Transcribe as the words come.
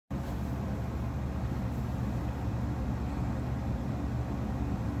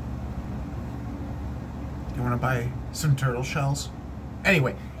want to buy some turtle shells?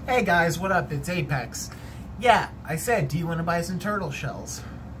 Anyway, hey guys, what up? It's Apex. Yeah, I said, do you want to buy some turtle shells?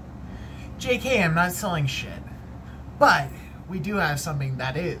 JK, I'm not selling shit. But we do have something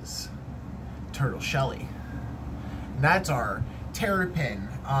that is turtle shelly. And that's our terrapin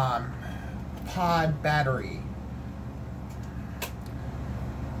pod battery.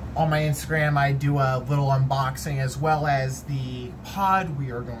 On my Instagram, I do a little unboxing as well as the pod we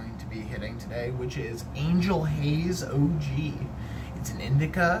are going to be hitting today, which is Angel Haze OG. It's an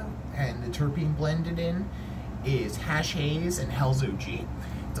indica, and the terpene blended in is hash haze and Hell's OG.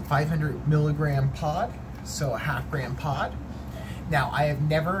 It's a 500 milligram pod, so a half-gram pod. Now, I've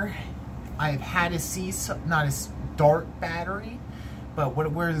had to see not a dark battery, but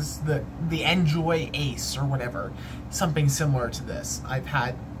where's the Enjoy Ace or whatever, something similar to this. I've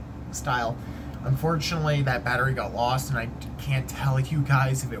had style. Unfortunately, that battery got lost, and I can't tell you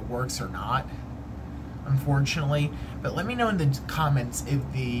guys if it works or not, unfortunately. But let me know in the comments if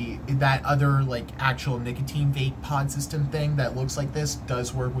that other like actual nicotine vape pod system thing that looks like this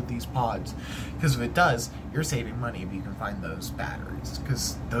does work with these pods, because if it does, you're saving money if you can find those batteries,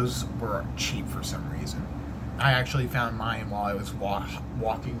 because those were cheap for some reason. I actually found mine while I was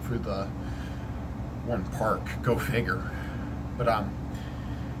walking through the one park, go figure. But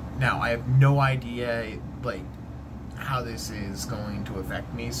now, I have no idea, like, how this is going to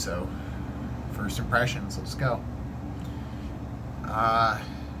affect me, so, first impressions, let's go. How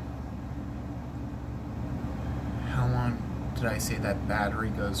long did I say that battery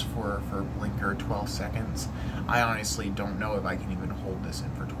goes for blinker? 12 seconds? I honestly don't know if I can even hold this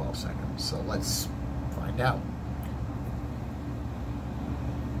in for 12 seconds, so let's find out.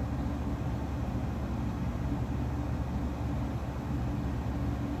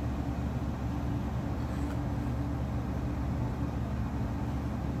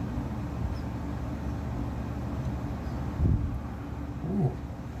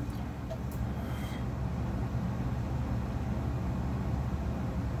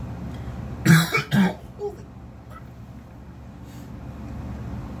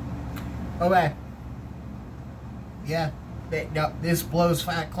 Okay. Yeah. No, this blows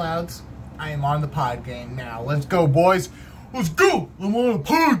fat clouds. I am on the pod game now. Let's go, boys. Let's go. I'm on the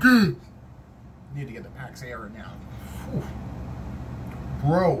pod game. Need to get the packs air now. Whew.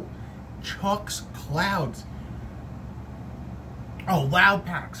 Bro. Chucks clouds. Oh, loud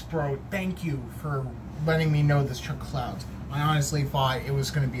packs, bro. Thank you for letting me know this Chuck clouds. I honestly thought it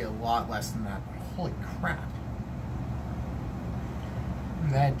was going to be a lot less than that, but holy crap.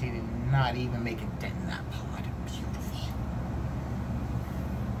 That did not even make a dent in that pod. Beautiful.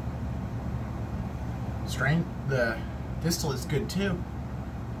 Strength, the distillate is good too.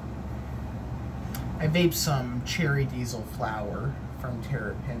 I vaped some cherry diesel flower from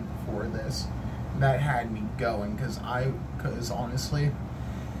Terrapin before this. That had me going because honestly,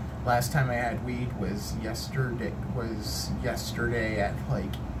 last time I had weed was yesterday at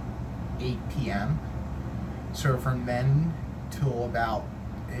like 8 p.m. So from then till about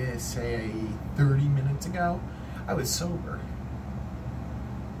say 30 minutes ago, I was sober.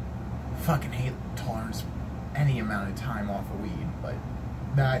 Fucking hate tolerance any amount of time off of weed,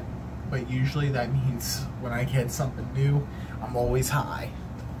 but usually that means when I get something new, I'm always high.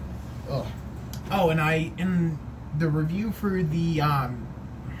 Ugh. Oh, and in the review for the yeah,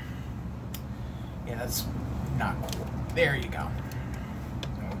 that's not cool. There you go.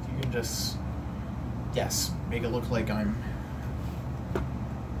 You can just, yes, make it look like I'm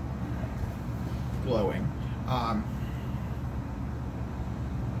glowing.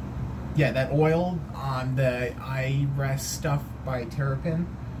 Yeah, that oil on the iRest stuff by Terrapin,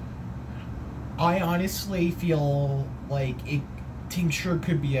 I honestly feel like tincture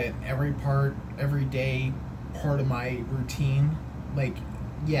could be an everyday part of my routine. Like,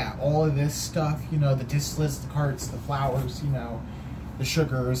 yeah, all of this stuff, you know, the distillates, the carts, the flowers, you know, the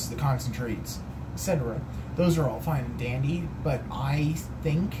sugars, the concentrates, etc. Those are all fine and dandy, but I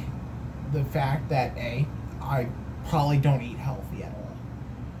think the fact that I probably don't eat healthy at all.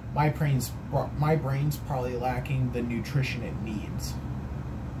 My brain's probably lacking the nutrition it needs.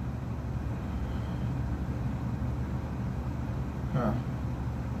 Huh.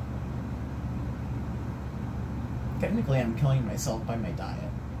 Technically, I'm killing myself by my diet.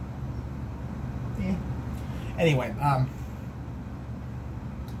 Yeah. Anyway,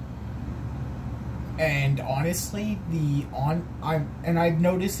 and honestly, I've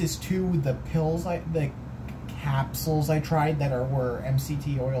noticed this too with the pills, the capsules I tried that were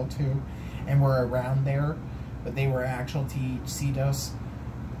MCT oil too, and were around there, but they were actual THC dose.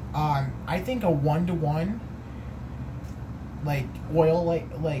 I think a 1-to-1, like oil,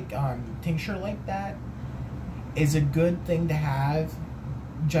 like tincture like that, is a good thing to have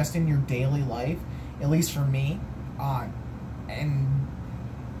just in your daily life, at least for me. And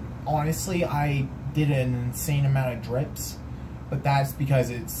honestly, I did an insane amount of drips, but that's because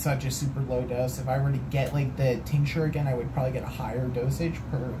it's such a super low dose. If I were to get like the tincture again, I would probably get a higher dosage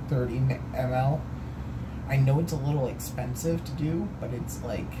per 30 ml. I know it's a little expensive to do, but it's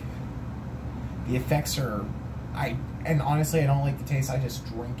like, the effects are, and honestly, I don't like the taste. I just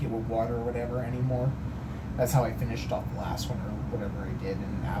drink it with water or whatever anymore. That's how I finished off the last one, or whatever I did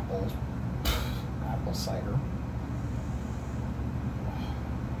in apple cider.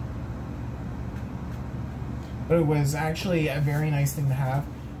 But it was actually a very nice thing to have.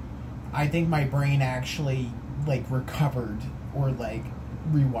 I think my brain actually like recovered or like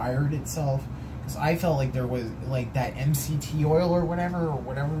rewired itself, because I felt like there was like that MCT oil or whatever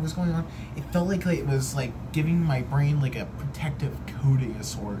was going on. It felt like it was like giving my brain like a protective coating of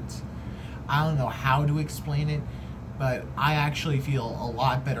sorts. I don't know how to explain it, but I actually feel a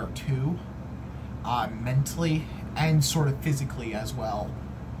lot better too, mentally and sort of physically as well.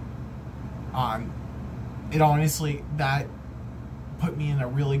 It honestly, that put me in a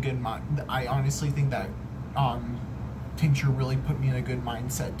really good mind. I honestly think that tincture really put me in a good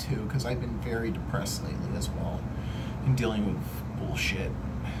mindset too, because I've been very depressed lately as well and dealing with bullshit.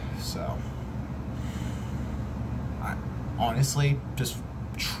 So, honestly, just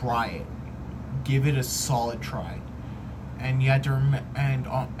try it. Give it a solid try. And you have to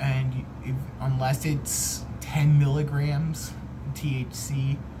unless it's 10 milligrams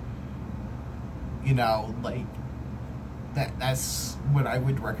THC, you know, like that's what I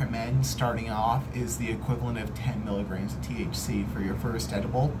would recommend starting off, is the equivalent of 10 milligrams of THC for your first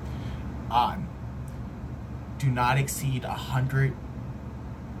edible. Do not exceed 100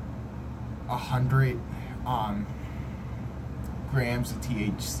 grams of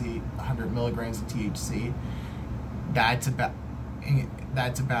THC, 100 milligrams of THC. That's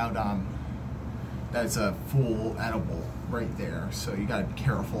a full edible right there. So you gotta be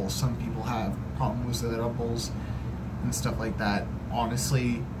careful. Some people have problems with edibles and stuff like that,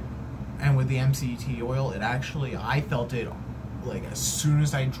 honestly. And with the MCT oil, it actually, I felt it like as soon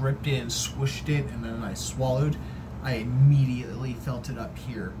as I dripped it and swooshed it and then I swallowed, I immediately felt it up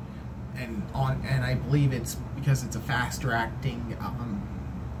here. And I believe it's because it's a faster acting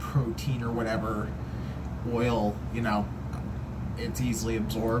protein or whatever oil, you know, it's easily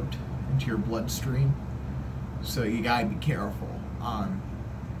absorbed into your bloodstream, so you gotta be careful.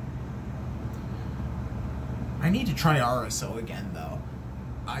 I need to try RSO again though.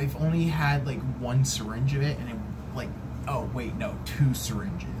 I've only had like one syringe of it, and it like, oh wait, no, 2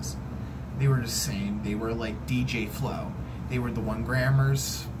 syringes. They were the same. They were like DJ Flow. They were the 1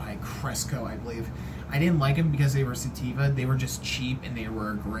 grammers by Cresco, I believe. I didn't like them because they were sativa. They were just cheap, and they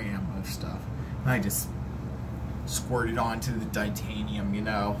were a gram of stuff. And I just squirted onto the titanium, you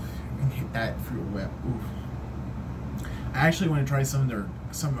know, and hit that Fruit Whip. Oof. I actually want to try some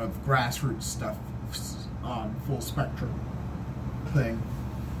of Grassroots stuff, full spectrum thing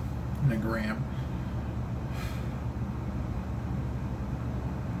in a gram,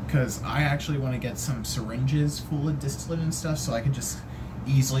 because I actually want to get some syringes full of distillate and stuff, so I could just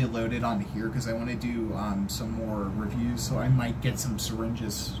easily load it onto here, because I want to do some more reviews, so I might get some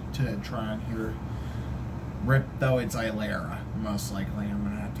syringes to try on here. Rip though, it's Ilera, most likely I'm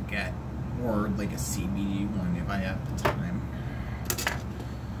gonna have to get, or like a CBD one if I have the time.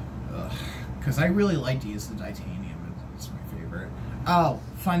 Because I really like to use the titanium, it's my favorite. Oh,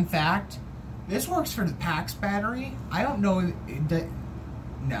 fun fact, this works for the PAX battery. I don't know that.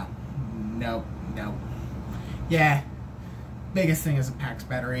 No. Yeah, biggest thing is a PAX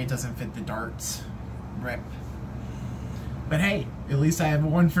battery. It doesn't fit the darts. Rip. But hey, at least I have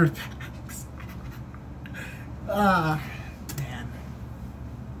one for PAX. Man.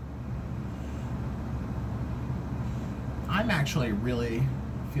 I'm actually really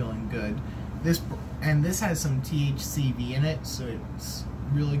feeling good. This has some THCV in it, so it's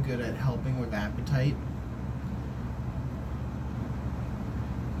really good at helping with appetite.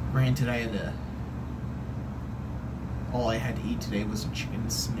 Granted, all I had to eat today was a chicken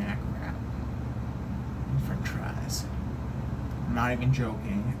snack wrap and french fries. I'm not even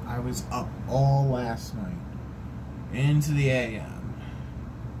joking. I was up all last night into the AM.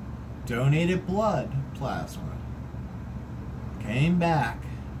 Donated blood plasma. Came back.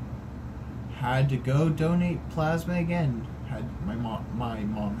 Had to go donate plasma again. My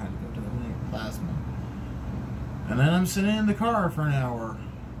mom had to go donate plasma. And then I'm sitting in the car for an hour.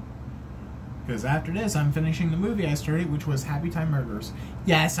 Because after this, I'm finishing the movie I started, which was Happy Time Murders.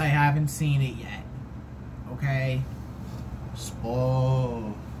 Yes, I haven't seen it yet. Okay?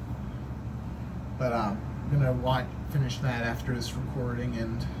 Spoil. But, gonna finish that after this recording,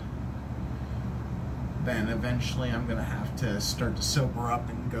 and then eventually I'm gonna have to start to sober up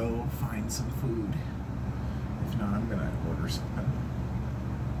and go find some food. If not, I'm gonna order something.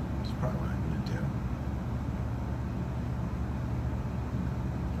 That's probably what I'm gonna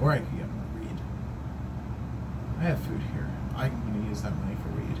do. Or I could get more weed. I have food here. I'm gonna use that money for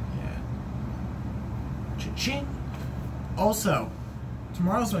weed. Yeah. Cha-ching! Also,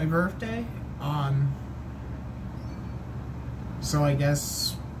 tomorrow's my birthday. So I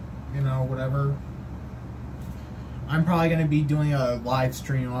guess, you know, whatever. I'm probably going to be doing a live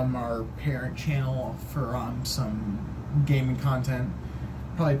stream on our parent channel for some gaming content.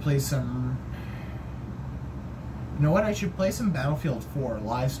 Probably play some... You know what? I should play some Battlefield 4.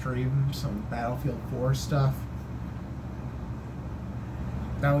 Live stream some Battlefield 4 stuff.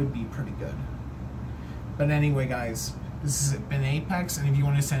 That would be pretty good. But anyway, guys, this has been Apex, and if you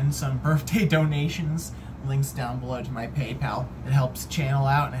want to send some birthday donations, links down below to my PayPal. It helps the channel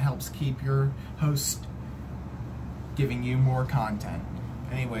out, and it helps keep your host giving you more content.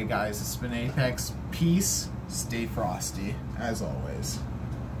 Anyway, guys, this has been Apex. Peace. Stay frosty, as always.